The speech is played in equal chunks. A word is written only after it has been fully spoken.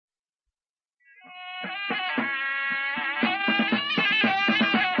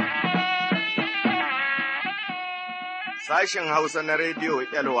Sashen Hausa na Rediyo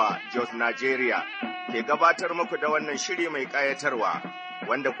Elwa Jos Nigeria ke gabatar muku da wannan shiri mai ƙayatarwa,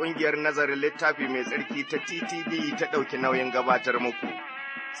 wanda ƙungiyar nazarin littafi mai tsarki ta TTD ta ɗauki nauyin gabatar muku.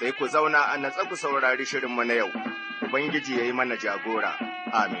 Sai ku zauna a natsa ku saurari shirinmu na yau, Ubangiji ya yi mana jagora.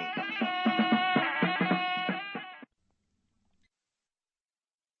 Amin.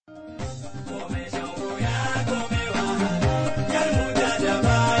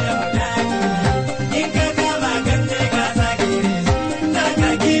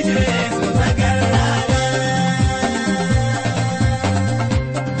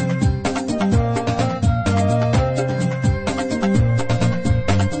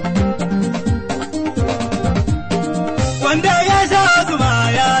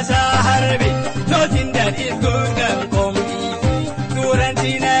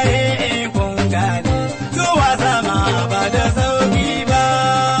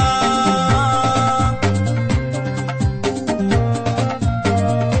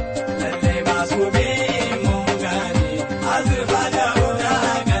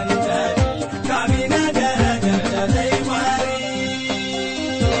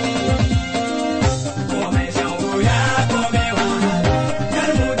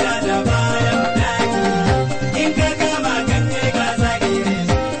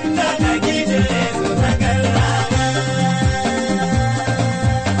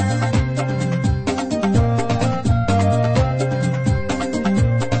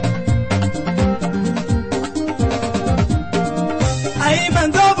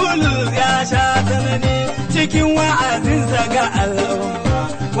 Cikin wa'azinsa ga al'umma,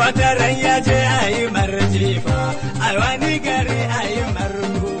 wata ran ya je a yi marjifa, a wani gari a yi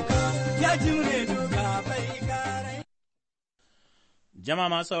markuka, ya jimre duka bai kare. Jama'a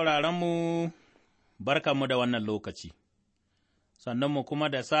masu sauraronmu, barkanmu da wannan lokaci, sannanmu kuma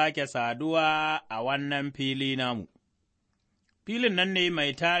da sake saduwa a wannan fili namu. Filin nan ne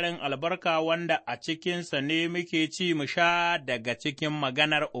mai tarin albarka wanda a cikinsa ne muke ci mu sha daga cikin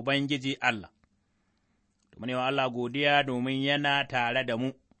maganar Ubangiji Allah. Mune wa Allah godiya domin yana tare da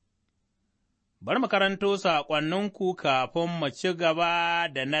mu. Bari mu karanto saƙonninku kafin mu ci gaba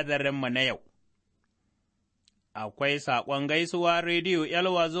da nazarinmu na yau. Akwai saƙon gaisuwa rediyo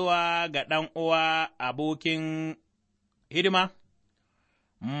Elwa zuwa ga ɗan uwa abokin hidima,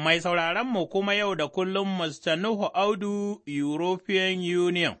 mai sauraronmu kuma yau da kullum Mr. Nuhu Audu European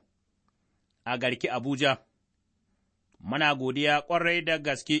Union a Garki Abuja. Muna godiya ƙwarai da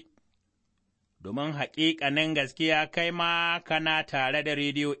gaske. Domin haƙiƙanin gaskiya kai ma kana tare da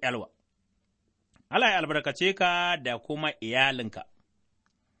Rediyo Elwa. Allah ya albarkace ka da kuma iyalinka.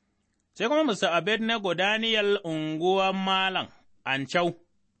 Sai kuma Mr. Abednego Daniel unguwar Malam Ancau,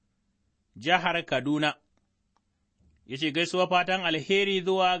 jihar Kaduna, ya ce gaisuwa fatan alheri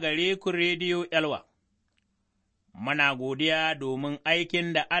zuwa gare ku Rediyo Elwa. Muna godiya domin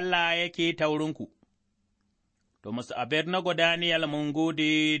aikin da Allah yake ta wurinku. To, Mr. Abednego Daniel mun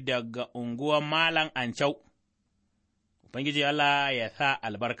gode daga unguwar Malam Ancau, Ubangiji Allah ya sa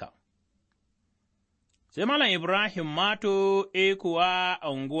albarka. Sai Malam Ibrahim Mato kuwa a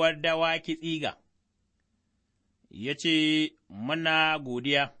unguwar Dawaki Tsiga, ya ce, Muna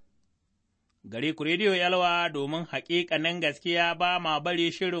godiya, gare ku Rediyo Yalwa domin haƙiƙanin gaskiya ba ma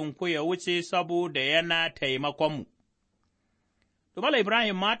bari shirin ku ya wuce saboda yana taimakonmu. Tumala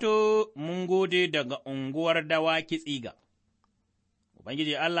Ibrahim Mato mun gode daga unguwar Dawaki Tsiga,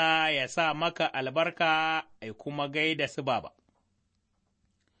 Ubangiji Allah ya sa maka albarka ya kuma gaida su baba.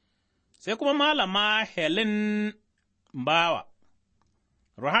 Sai kuma Malama Helen Bawa,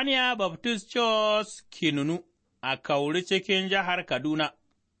 Ruhaniya Baptist Church Kinunu a Kauri cikin jihar Kaduna,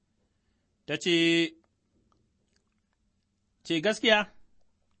 ta ce gaskiya,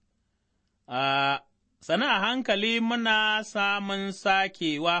 sana a hankali muna samun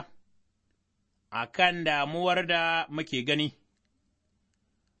sakewa a kan damuwar da muke gani.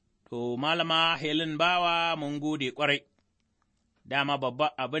 To, Malama Helen Bawa mun gode ƙwarai, dama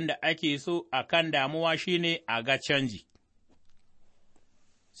babba abin da ake so a kan damuwa shine a ga canji.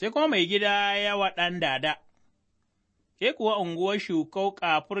 Sai kuma mai gida yawa ɗan dada, ke kuwa unguwar Shukau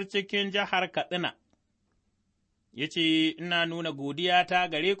Kafur cikin jihar Katsina, ya ce, Ina nuna godiya ta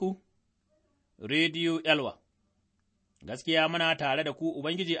gare ku, Rediyo Elwa, gaskiya muna tare da ku,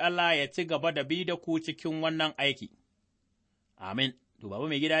 Ubangiji Allah ya ci gaba da bi da ku cikin wannan aiki. Amin. To, baba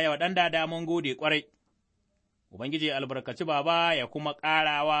mai gida yawa ɗan dada mun gode ƙwarai, Ubangiji albarkaci baba ya kuma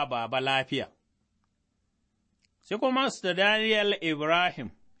ƙarawa baba lafiya. Sai kuma Mr. Daniel Ibrahim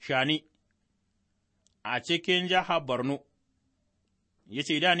Shani a cikin jihar Borno, ya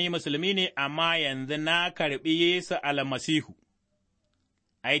ce, Da ni musulmi ne, amma yanzu na karɓi Yesu almasihu.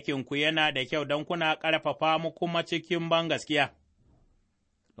 Aikinku yana da kyau don kuna ƙarfafa mu kuma cikin bangaskiya.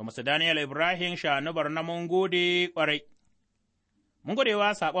 Musa Daniel Ibrahim Shanubar na mun gode ƙwarai, mun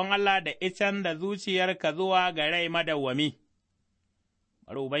godewa saƙon Allah da icen da zuciyarka zuwa ga rai madawwami.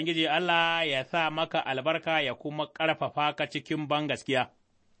 Bari Ubangiji Allah ya sa maka albarka ya kuma ƙarfafa ka cikin bangaskiya.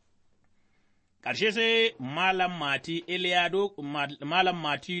 Ƙarshe sai Malam Mati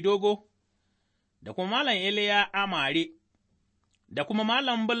Dogo, da kuma Malam Iliya Amare, da kuma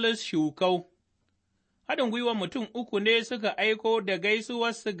Malam Bulus Shukau, haɗin gwiwa mutum uku ne suka aiko da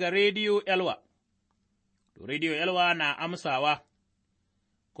gaisuwarsu ga Rediyo Elwa. To, Rediyo Elwa na amsawa,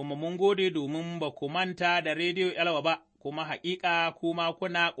 kuma mun gode domin ba ku manta da Rediyo Elwa ba, kuma haƙiƙa kuma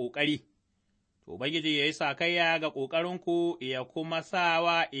kuna ƙoƙari. To, Ubangiji ya yi sakayya ga ƙoƙarinku ya kuma sa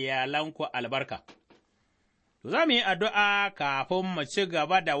wa iyalanku albarka. To, za mu yi addu'a kafin mu ci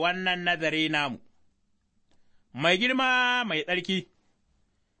gaba da wannan nazari namu. Mai girma mai tsarki,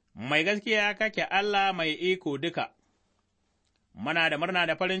 mai gaskiya kake Allah mai iko duka, muna da murna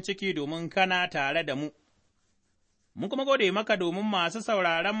da farin ciki domin kana tare da mu. Mun kuma gode maka domin masu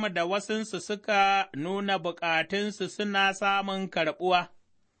sauraronmu da wasunsu suka nuna bukatunsu suna samun karɓuwa.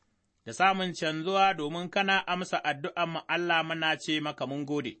 Da samun canzuwa domin kana amsa addu'anmu Allah muna ce maka mun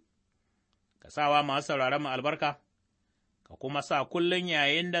gode, ka sawa masu sauraronmu albarka, ka kuma sa kullum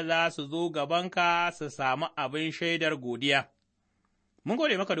yayin da za su zo gabanka su samu abin shaidar godiya. Mun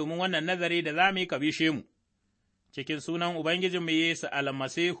gode maka domin wannan nazari da za mu yi ka bishe mu, cikin sunan Ubangijinmu Yesu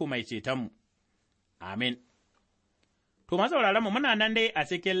almasihu mai cetonmu. Amin. To, masu sauraronmu muna nan dai a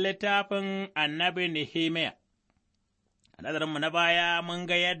cikin littafin annabi Nehemiya. A nazarinmu na baya mun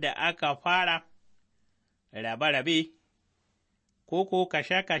ga yadda aka fara rabe-rabe, ko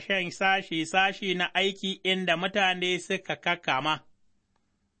kashe-kashen sashi-sashi na aiki inda mutane suka kakkama,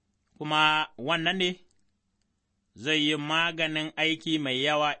 kuma wannan ne zai yi maganin aiki mai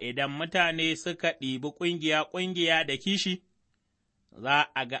yawa idan mutane suka ɗibi ƙungiya-ƙungiya da kishi, za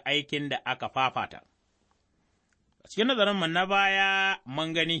a ga aikin da aka fafata. A cikin nazarinmu na baya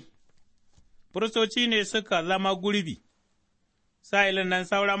mun gani, firistoci ne suka zama gurbi. Sa'ilin nan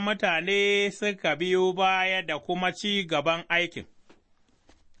sauran mutane suka biyo baya da kuma ci gaban aikin.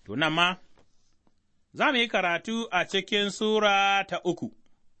 Tunan ma, za mu yi karatu a cikin Sura ta 3,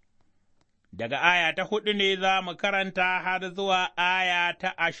 daga aya ta 4 ne za mu karanta har zuwa aya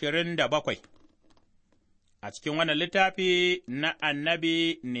ta 27, a cikin wannan littafi na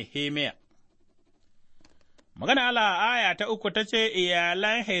annabi Nehemiya. Magana Allah aya ta 3 ta ce,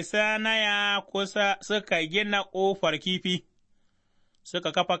 Iyalan Hesanaya kusa suka gina ƙofar kifi.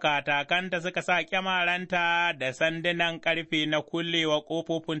 Suka kafa katakanta suka sa ƙyamaranta da sandunan ƙarfe na kullewa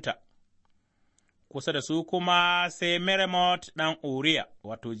ƙofofinta, kusa da su kuma sai Meremot ɗan Uriya,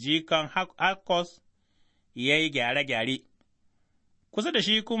 wato jikan Hakkos, ya yi gyare-gyare, kusa da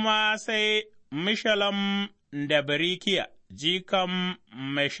shi kuma sai Mishalam da Birikiya, jikan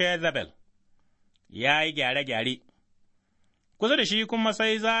Meshezabel, ya yi gyare-gyare, kusa da shi kuma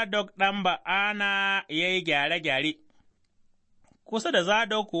sai Zadok ɗan Ba'ana ya yi gyare-gyare. Kusa da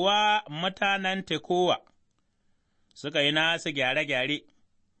Zadok kuwa mutanen Tekowa suka yi nasu gyare-gyare,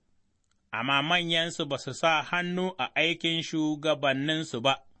 amma manyansu ba su sa hannu a aikin shugabanninsu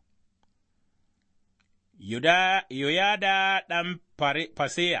ba. Yoyada ɗan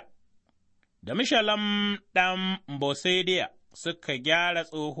Faseya da Mishalam ɗan Bosediya suka gyara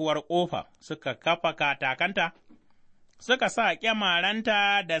tsohuwar ƙofa, suka kafa katakanta, suka sa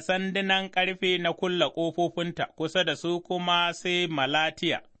ƙyamaranta da sandunan ƙarfe na kulla ƙofofinta, kusa da su kuma sai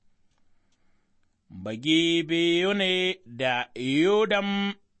Malatiya, Bagibeyone da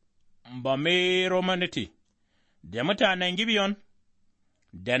Yodam Bameromaniti, da mutanen Gibeon,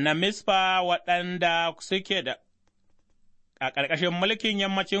 da na Mispa waɗanda suke da a ƙarƙashin mulkin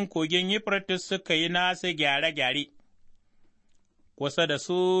yammacin kogin Yifratis suka yi nasu gyare-gyare, kusa da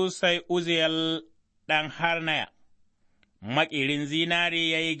su sai Uziyel ɗan Harnaya. Maƙerin zinare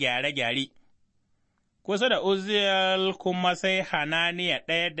ya yi gyare-gyare, kusa da Uzziyel kuma sai Hananiya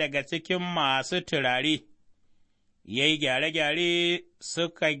ɗaya daga cikin masu turare, ya yi gyare-gyare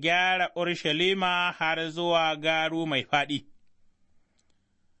suka gyara Urshalima har zuwa garu mai faɗi.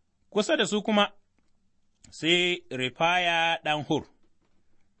 Kusa da su kuma sai Rifaya ɗan Hur,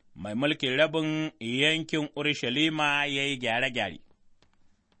 mai mulkin rabin yankin Urshalima ya yi gyare-gyare.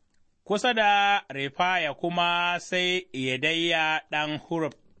 Kusa da Rifaya kuma sai Yedaya ɗan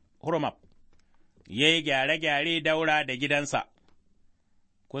Hurmab, ya yi gyare-gyare daura da gidansa,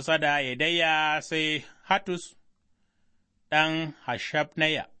 kusa da Yedaya sai Hatus ɗan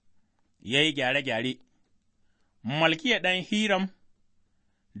Hashabnaya, ya yi gyare-gyare, Malkiya ɗan Hiram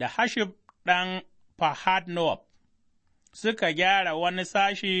da Hashib ɗan Fahad Nowab suka gyara wani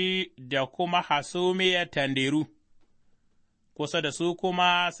sashi da kuma hasumiyar tanderu, kusa da su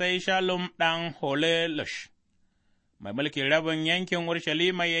kuma sai Shalom ɗan Holelush, mai mulkin rabin yankin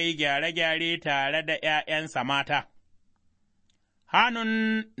Urshalima ya yi gyare-gyare tare da ’ya'yansa mata.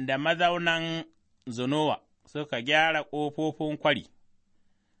 Hanun da mazaunan Zunowa suka gyara ƙofofin kwari,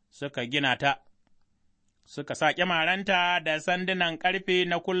 suka gina ta, suka sa ƙyamaranta da sandunan ƙarfe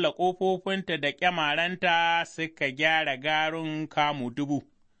na kulla ƙofofinta da ƙyamaranta suka gyara garun kamu 1000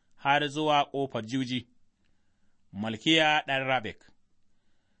 har zuwa ƙofar juji. Malkiya ɗan Rabek,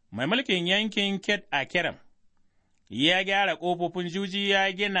 mai mulkin yankin Ket a Kerem, ya gyara ƙofofin juji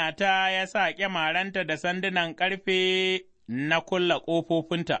ya gina ta ya sa ƙyamaranta da sandunan ƙarfe na kulla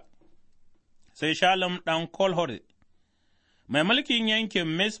ƙofofinta. Sai Shalom ɗan Kolhor, mai mulkin yankin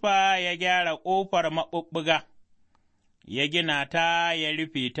Misfa ya gyara ƙofar maɓuɓɓuga, ya gina ta ya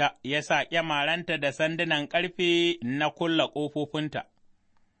rufe ta, ya sa ƙyamaranta da sandunan ƙarfe na kulla ƙofofinta,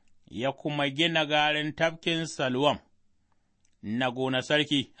 ya kuma gina garin tafkin Salwam na gona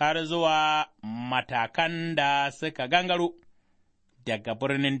sarki har zuwa matakan da suka gangaro daga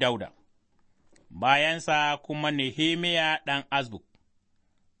birnin Dauda. Bayansa kuma Nehemiya ɗan Azbuk,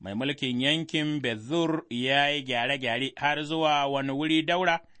 mai mulkin yankin Bezur ya yi gyare-gyare har zuwa wani wuri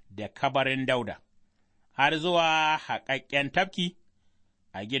daura da kabarin Dauda, har zuwa haƙaƙƙen tafki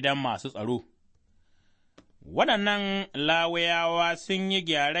a gidan masu tsaro. Waɗannan Lawiyawa sun yi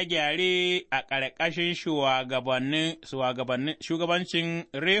gyare-gyare a ƙarƙashin shugabancin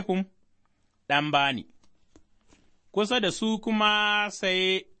Rehum ɗan Bani, kusa da su kuma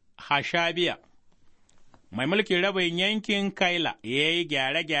sai Hashabiya, mai mulkin rabin yankin Kaila ya yi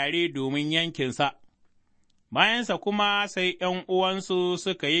gyare-gyare domin yankinsa, bayansa kuma sai ’yan uwansu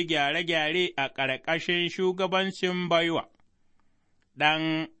suka yi gyare-gyare a ƙarƙashin shugabancin Baiwa,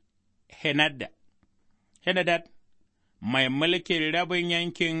 ɗan Henadad, mai mulkin rabin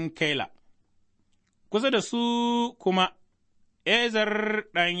yankin Kaila, kusa da su kuma Ezer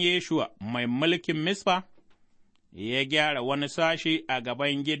ɗan Yeshuwa, mai mulkin Misfa, ya gyara wani sashi a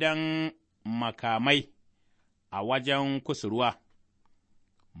gaban gidan makamai a wajen kusurwa.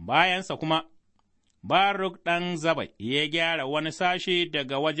 Bayansa kuma, Baruk ɗan Zabai ya gyara wani sashi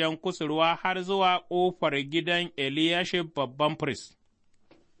daga wajen kusurwa har zuwa ƙofar gidan Eliyashib babban firist.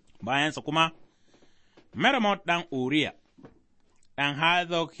 Bayansa kuma, Meremot ɗan Uriya, ɗan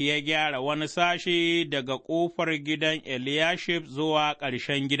Hazok ya gyara wani sashi daga ƙofar gidan Eliyashib zuwa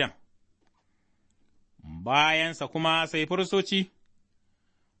ƙarshen gidan. Bayansa kuma sai firistoci,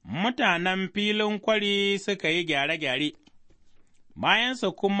 mutanen filin kwari suka yi gyare-gyare,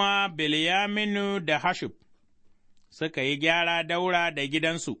 bayansa kuma Bilyaminu da Hashub suka yi gyara daura da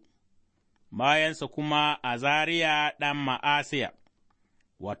gidansu, bayansa kuma Azariya ɗan Ma'asiya,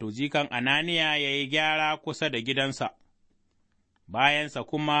 wato jikan Ananiya ya yi gyara kusa da gidansa, bayansa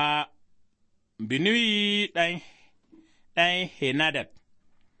kuma Binuyi ɗan Henadad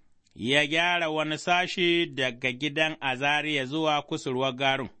ya gyara wani sashi daga gidan Azariya zuwa kusurwar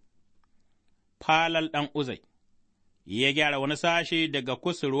garin. Falal ɗan Uzai ya gyara wani sashi daga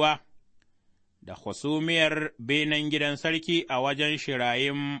kusurwa da hasumiyar benen gidan sarki a wajen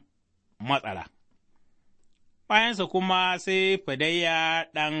shirayin matsara. Bayansa kuma sai Fidayya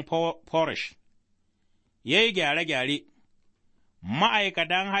ɗan Forish ya yi gyare-gyare,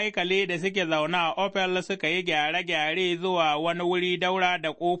 ma'aikatan haikali da suke zaune a Ofel suka yi gyare-gyare zuwa wani wuri daura da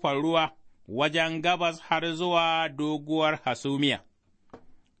ƙofar ruwa wajen gabas har zuwa doguwar hasumiya.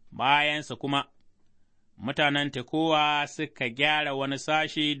 Bayansa kuma, mutanen Tekowa suka gyara wani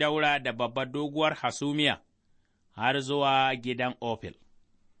sashi daura da babbar doguwar hasumiya har zuwa gidan Ofel.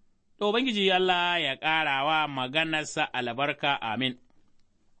 To, Ubangiji Allah ya ƙara wa maganarsa albarka, amin.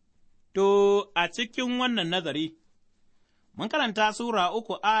 To, a cikin wannan nazari, mun karanta Sura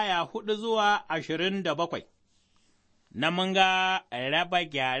 3 aya 4 zuwa 27, na mun ga raba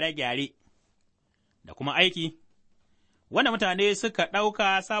gyare-gyare da kuma aiki, wanda mutane suka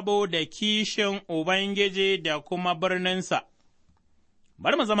ɗauka saboda kishin Ubangiji da kuma birninsa.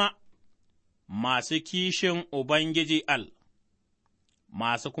 Bari mu zama masu kishin Ubangiji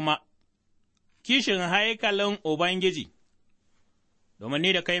masu kuma kishin haikalin Ubangiji, domin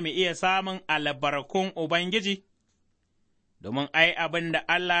ni da kai mu iya samun albarkun Ubangiji. Domin ai abin da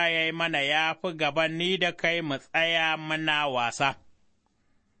Allah ya yi mana ya fi gaban ni da kai mu tsaya mana wasa.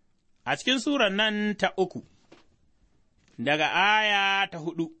 A cikin suran nan ta 3, daga aya ta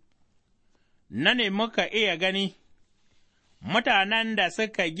 4, na ne muka iya gani mutanen da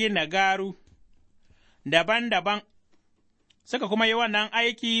suka gina garu daban-daban, suka kuma yi wannan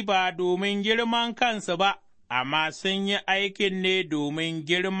aiki ba domin girman kansu ba, amma sun yi aikin ne domin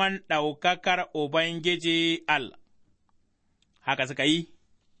girman ɗaukakar Ubangiji Allah. Haka suka yi,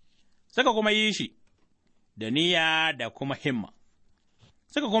 suka kuma yi shi da niyya da kuma himma,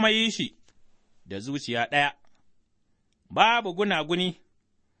 suka kuma yi shi da zuciya ɗaya, babu gunaguni,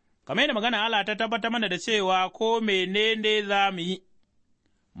 kamar yadda magana Allah ta tabbatar mana da cewa ko menene za mu yi,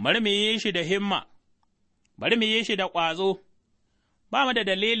 bari mu yi shi da himma, bari mu yi shi da ƙwazo, ba mu da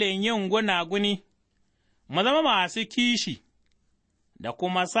dalilin yin gunaguni, mu zama masu kishi, da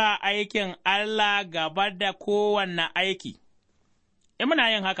kuma sa aikin Allah gaba da kowanne aiki. In muna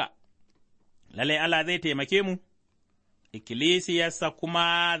yin haka, lallai Allah zai taimake mu, ikkilisiyarsa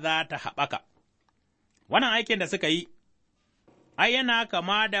kuma za ta haɓaka. Wannan aikin da suka yi, ai, yana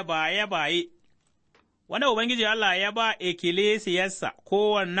kama da baye-baye, wanda Ubangiji Allah ya ba ikkilisiyarsa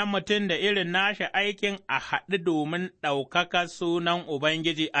kowanne mutum da irin nashi aikin a haɗu domin ɗaukaka sunan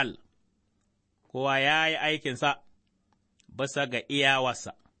Ubangiji Allah. Kowa ya yi aikinsa bisa ga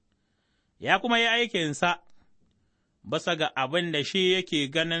iyawarsa, ya kuma yi aikinsa bisa ga abin da shi yake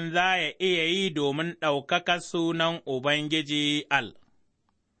ganin za ya iya yi domin ɗaukaka sunan Ubangiji Allah.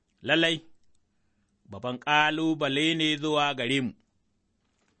 Lallai, babban ƙalubale ne zuwa gare mu,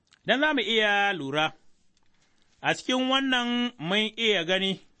 don za mu iya lura, a cikin wannan mun iya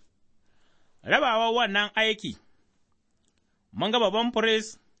gani, rabawa wannan aiki, mun ga babban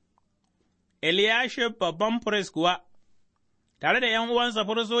firist, Eliyashib babban firist kuwa, tare da ’yan uwansa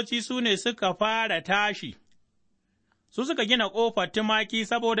firistoci su ne suka fara tashi, su suka gina ƙofar tumaki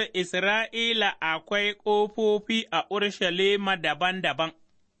saboda Isra'ila akwai ƙofofi a Urushalima daban-daban.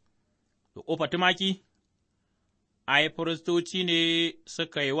 Da ƙofar tumaki, ai, firistoci ne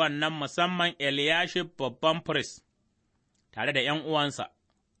suka yi wannan musamman Eliyashib babban firist, tare da ’yan uwansa,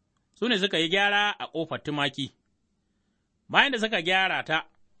 su ne suka yi gyara a ƙofar tumaki, bayan da suka gyara ta,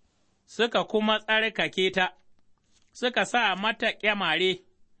 suka kuma tsarkake ta, suka sa mata ƙyamare,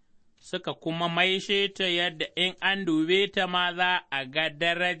 suka kuma maishe ta yadda in an dube ta ma za a ga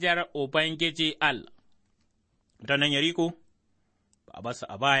darajar Ubangiji Allah. Mutanen Yeriko, ba a basu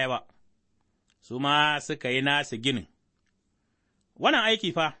a baya ba, su ma suka yi nasu ginin. Wannan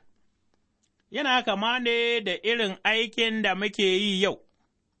aiki fa, yana kama ne da irin aikin da muke yi yau,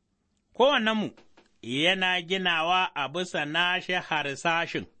 kowannenmu yana ginawa a bisa nashi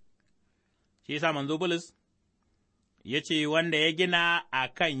harsashin. Shi sa manzo Bulus ya ce wanda ya gina a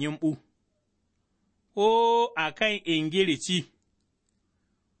kan yimɓu, ko a kan ingirici,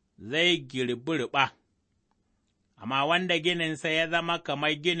 zai girbi riɓa, amma wanda gininsa ya zama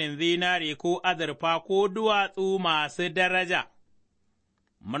kamar ginin zinare ko azurfa ko duwatsu masu daraja,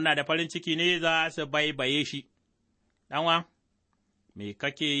 murna da farin ciki ne za su baibaye shi. Ɗanwa, me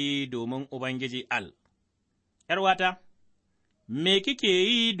kake yi domin Ubangiji Al? ’Yarwata, me kike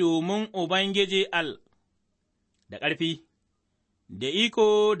yi domin Ubangiji Al? Da ƙarfi, da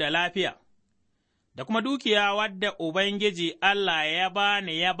iko, da lafiya, da kuma dukiya wadda Ubangiji Allah ya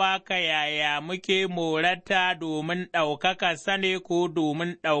bani ya baka, yaya muke morata domin ɗaukaka sane ko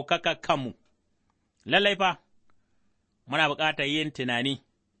domin ɗaukaka kanmu. Lallai fa, muna bukatar yin tunani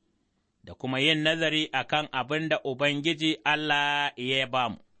da kuma yin nazari a kan abin da Ubangiji Allah ya ba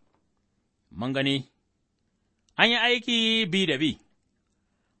mu. Mun gani, an yi aiki bi da bi,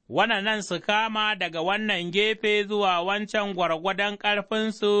 wannan su kama daga wannan gefe zuwa wancan gwargwadon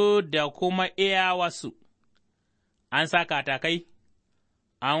ƙarfinsu da kuma iyawarsu, an sa katakai,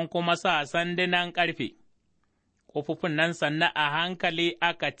 an kuma sa sandunan ƙarfe, ƙofofin nan sannan a hankali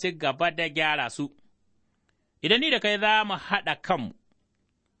aka ci gaba da gyara su. Idan ni da kai za mu haɗa kanmu,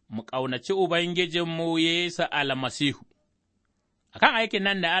 mu ƙaunaci Ubangijinmu Yesu almasihu, a kan aikin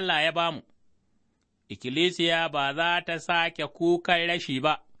nan da Allah ya ba mu, ikkilisiya ba za ta sake kukan rashi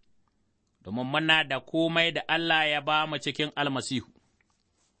ba, domin muna da komai da Allah ya ba mu cikin almasihu.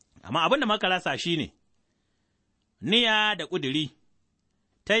 Amma abin da muka rasa shi ne, niyya da ƙuduri,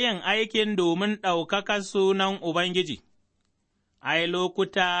 ta yin aikin domin ɗaukakar sunan Ubangiji, ai,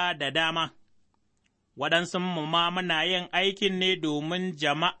 lokuta da dama. Waɗansu ma muna yin aikin ne domin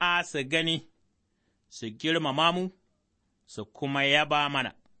jama'a su gani, su girmama mu, su kuma yaba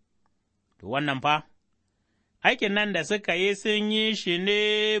mana. To wannan fa, aikin nan da suka yi sun yi shi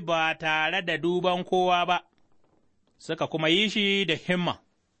ne ba tare da duban kowa ba, suka kuma yi shi da himma.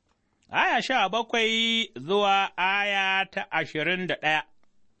 Aya 17 zuwa aya ta 21.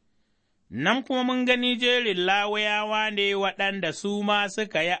 Nan kuma mun gani jerin Lawiyawa ne waɗanda su ma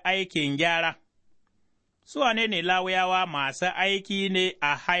suka yi aikin gyara. Su wane ne Lawiyawa masu aiki ne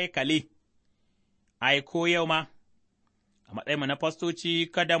a haikali, aiko yau ma, a matsayinmu na fastoci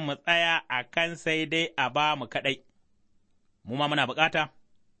kada mu tsaya a kan sai dai a ba mu kaɗai, mu ma muna bukata,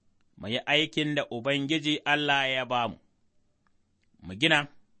 mu yi aikin da Ubangiji Allah ya ba mu gina,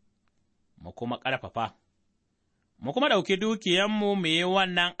 mu kuma ƙarfafa, mu kuma ɗauki dukiyanmu mu yi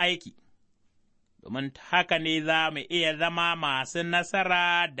wannan aiki, domin haka ne za mu iya zama masu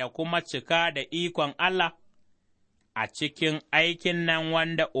nasara da kuma cika da ikon Allah a cikin aikin nan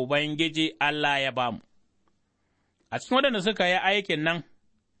wanda Ubangiji Allah ya ba mu. A cikin waɗanda suka yi aikin nan,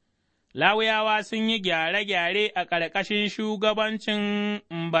 Lawiyawa sun yi gyare-gyare a ƙarƙashin shugabancin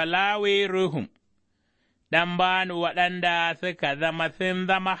Balawe Ruhum, ɗan bani waɗanda suka sun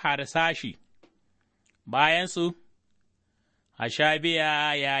zama harsashi, bayansu,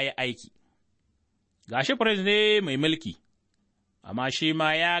 Hashabiya ya yi aiki. Ga shi firist ne mai mulki, amma shi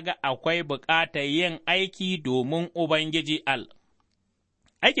ma ya ga akwai bukatar yin aiki domin Ubangiji Allah.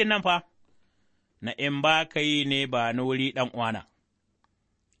 Aikin nan fa, na in ba ka yi ne ba na wuri uwana.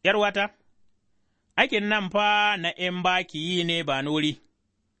 ’Yarwata, aikin nan fa na in ba ki yi ne ba na wuri,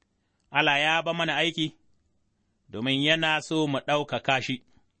 Allah ya ba mana aiki, domin yana so mu ɗaukaka shi,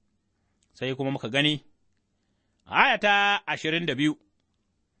 sai kuma muka gani, aya ta 22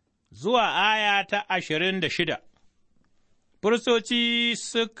 zuwa aya ta 26, firistoci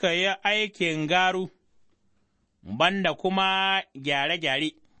suka yi aikin garu, banda kuma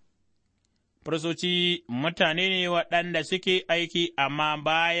gyare-gyare. Firistoci mutane ne waɗanda suke aiki, amma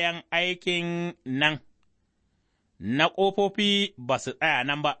bayan aikin nan na ƙofofi ba su tsaya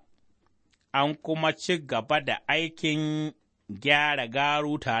nan ba, an kuma ci gaba da aikin gyara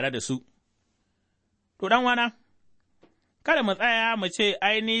garu tare da su. To, ɗanwana, kada mu tsaya mu ce,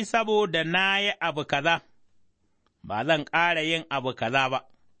 ni saboda na yi abu kaza, ba zan ƙara yin abu kaza ba.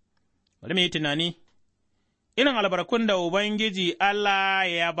 Bari mu yi tunani, irin albarkun da Ubangiji Allah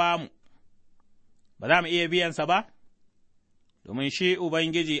ya ba mu, ba za mu iya biyansa ba, domin shi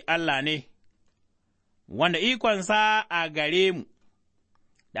Ubangiji Allah ne, wanda ikonsa a gare mu,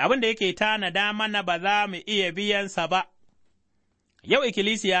 da abin da yake tanada mana ba za mu iya biyansa ba. Yau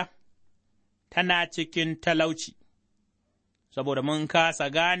ikkilisiya tana cikin talauci, saboda mun kasa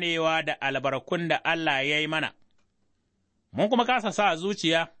ganewa da albarkun da Allah ya yi mana, mun kuma kasa sa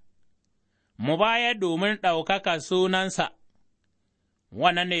zuciya, mu bayar domin ɗaukaka sunansa.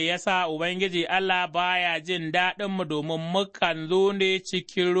 Wannan ne ya sa Ubangiji Allah baya jin daɗinmu domin mukan zo ne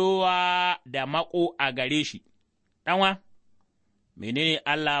cikin ruwa da maƙo a gare shi. Ɗanwa, menene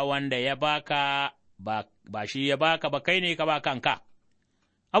Allah wanda ya baka ba shi ya baka ba, kai ne ka ba kanka,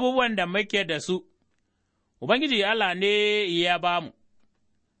 abubuwan da muke da su, Ubangiji Allah ne ya ba mu.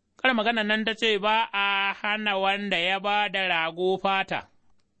 Kar magana nan ta ce ba a hana wanda ya ba da rago fata,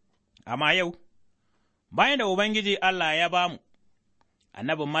 amma yau, bayan da Ubangiji Allah ya ba mu,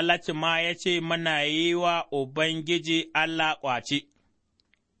 annabin mallacin ma ya ce mana yi wa Ubangiji Allah ƙwace,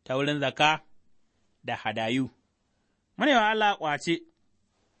 ta wurin zaka da hadayu, muna wa Allah ƙwace,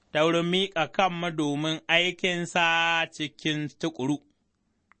 ta wurin miƙa kanmu domin aikinsa cikin tuƙuru,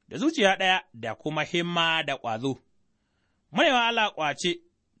 da zuciya ɗaya da kuma himma da ƙwazo, muna wa Allah ƙwace,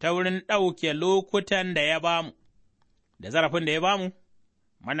 ta wurin ɗauke lokutan da ya bamu, da zarafin da ya bamu,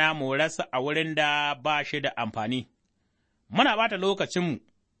 muna morarsa a wurin da ba shi da amfani. Muna ɓata lokacinmu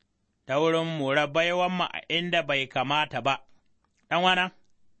ta wurin mora baiwanmu a inda bai kamata ba, ɗanwana,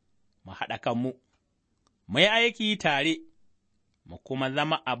 mu haɗa kanmu, mu yi aiki tare, mu kuma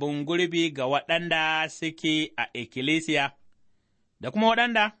zama abin gurbi ga waɗanda suke a ikkilisiya, da kuma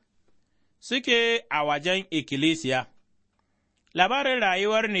waɗanda suke a wajen ikkilisiya. Labarin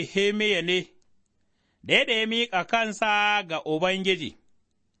rayuwar Nehemiya ne, da yadda ya miƙa kansa ga Ubangiji,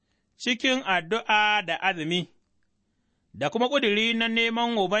 cikin addu'a da azumi. Da kuma ƙuduri na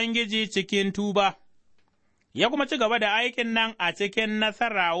neman Ubangiji cikin tuba, ya kuma ci gaba da aikin nan a cikin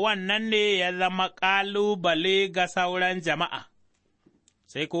nasara, wannan ne ya zama ƙalubale ga sauran jama'a,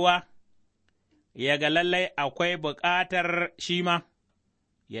 sai kuwa ya ga lallai akwai bukatar shi ma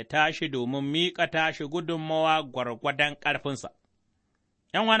ya tashi domin miƙa tashi gudunmawa gwargwadon ƙarfinsa.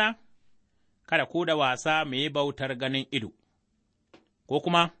 ’Yan kada ku da wasa mu yi bautar ganin ido, ko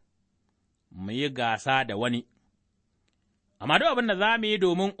kuma mu yi gasa da wani. Amma duk abin da za mu yi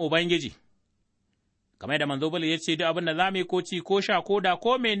domin Ubangiji, kamar da manzo Bulus ya ce, duk abin da za mu yi ko ci ko sha ko da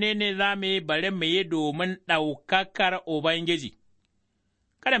ko menene za mu yi, bari mu yi domin ɗaukakar Ubangiji.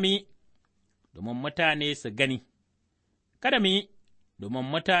 Kada mu yi domin mutane su gani, kada mu yi domin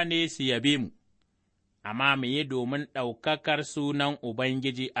mutane su yabe mu, amma mu yi domin ɗaukakar sunan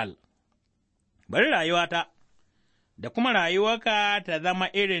Ubangiji Allah. Bari rayuwata da kuma rayuwarka ta zama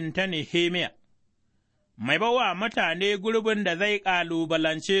irin ta Nehemiya, mai bawa mutane gurbin da zai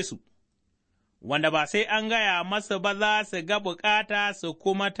ƙalubalance su, wanda ba sai an gaya masu ba za su ga bukata su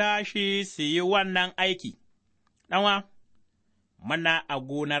kuma tashi su yi wannan aiki. Ɗanwa, muna a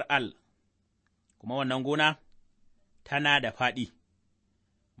gonar Allah, kuma wannan gona tana da faɗi,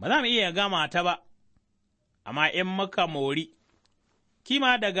 ba za mu iya gama ta ba, amma in muka mori,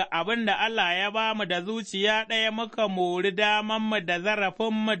 kima daga abin da Allah ya ba mu da zuciya ɗaya muka mori damanmu da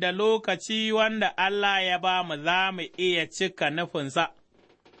zarafinmu da lokaci wanda Allah ya ba mu za mu iya cika nufinsa,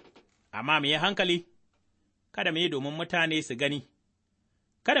 amma mu yi hankali, kada mu yi domin mutane su gani,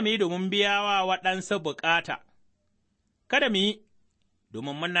 kada mu yi domin biya wa waɗansu bukata, kada mu yi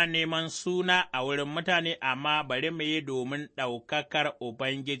domin muna neman suna a wurin mutane, amma bari mu yi domin ɗaukakar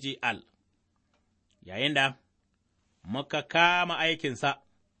Ubangiji Al. Yayin da muka kama aikinsa,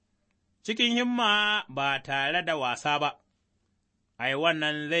 cikin himma ba tare da wasa ba, ai,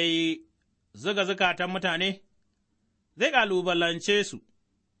 wannan zai zuga zukatan mutane, zai ƙalubalance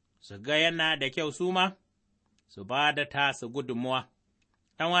su ga yana da kyau su ma, su ba da tasu gudunmuwa.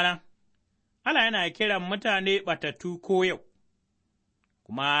 ’Yan'wana, Allah yana kiran mutane ɓatattu ko yau,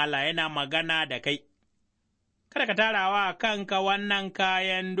 kuma Allah yana magana da kai, kada ka tarawa kanka wannan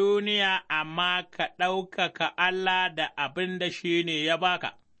kayan duniya, amma ka ɗaukaka Allah da abin da shi ne ya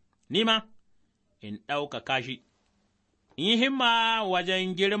baka, ni ma in ɗaukaka shi, in yi himma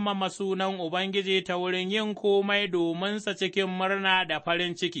wajen girmama sunan Ubangiji ta wurin yin komai dominsa cikin murna da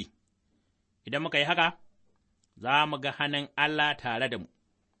farin ciki, idan muka yi haka, za mu ga hannun Allah tare da mu.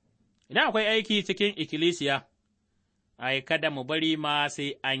 Idan akwai aiki cikin ikkilisiya, ai, kada mu bari ma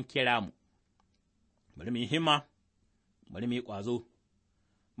sai an kira mu, bari mu yi himma, bari mu yi ƙwazo,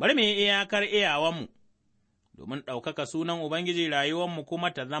 bari mu yi iyakar iyawanmu, domin ɗaukaka sunan Ubangiji rayuwarmu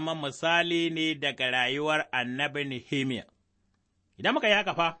kuma ta zama misali ne daga rayuwar annabi Nehemiya. Idan muka yi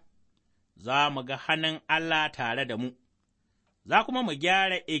haka fa, za mu ga hannun Allah tare da mu, za kuma mu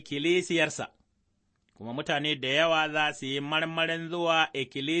gyara ikkilisiyarsa. Kuma mutane da yawa za su yi marmarin zuwa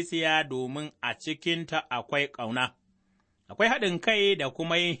ikkilisiya domin a cikinta akwai ƙauna, akwai haɗin kai da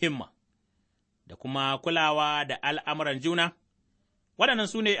kuma yin himma, da kuma kulawa da al'amuran juna, waɗannan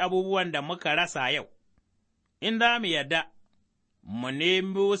su ne abubuwan da muka rasa yau, in za mu yarda, mu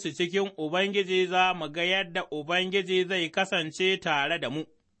nemo su cikin Ubangiji za mu ga yadda Ubangiji zai kasance tare da mu,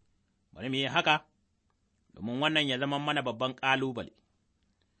 bari mu yi haka, domin wannan ya zama mana babban ƙalubale.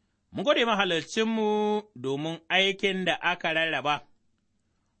 Mun gode mahalicinmu domin aikin da aka rarraba,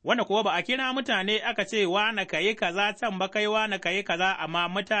 wanda kuwa ba a kira mutane aka ce, wane ka yi kaza can ba kai wane ka yi kaza, amma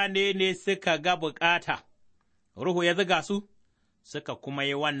mutane ne suka ga bukata, Ruhu ya ziga su, suka kuma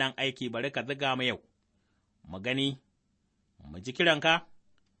yi wannan aiki, bari ka ziga mu yau, mu gani, mu ji kiranka,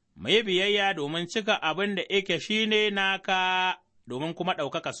 mu yi biyayya domin cika abin da yake shi ne naka, domin kuma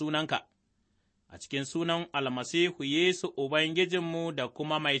ɗaukaka sunanka. A cikin sunan Almasihu Yesu Ubangijinmu da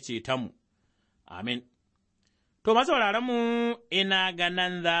kuma Mai Cetonmu, amin. To, masauraranmu, ina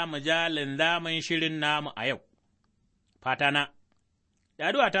ganin za mu ja linzamin shirin namu a yau, fatana,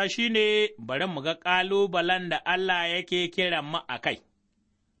 addu'ata shi ne bari mu ga ƙalubalen da Allah yake kiran mu a kai,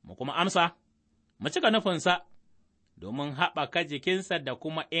 mu kuma amsa, mu cika nufinsa domin haɓaka jikinsa da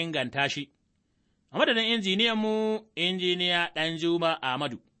kuma inganta shi. A madadin injiniyanmu, injiniya Ɗanjuma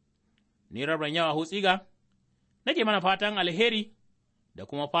Ahmadu. Ni Rabban Yawa Hutsiga, nake mana fatan alheri da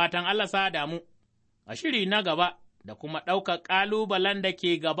kuma fatan Allah sa damu a shiri na gaba da kuma ɗaukar ƙalubalen da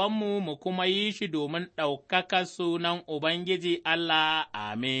ke gabanmu mu kuma yi shi domin ɗaukaka sunan Ubangiji Allah,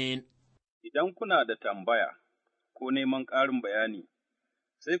 amin. Idan kuna da tambaya ko neman ƙarin bayani,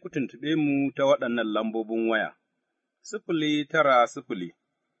 sai ku tuntuɓe mu ta waɗannan lambobin waya, 090-999-8827,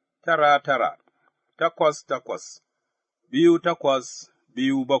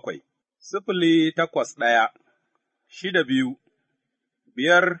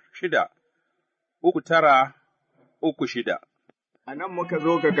 081-62-56-3936. A nan muka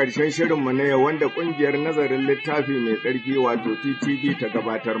zo ga ƙarshen shirinmu na yau wanda ƙungiyar nazarin littafi mai tsarki wato TTV ta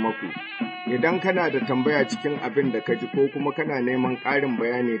gabatar maku. Idan kana da tambaya cikin abin da ka ji ko kuma kana neman ƙarin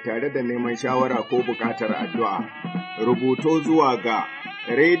bayani tare da neman shawara ko buƙatar addu'a, rubuto zuwa ga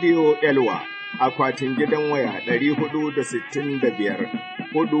Radio Elwa, akwatin gidan waya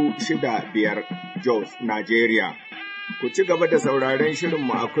 465 Jos, Najeriya. Ku ci gaba da sauraron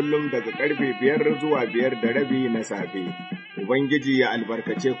shirinmu a kullum daga ƙarfe 5 zuwa 5:30 na safe. Ubangiji ya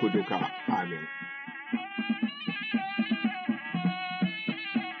albarkace ku duka. Amin.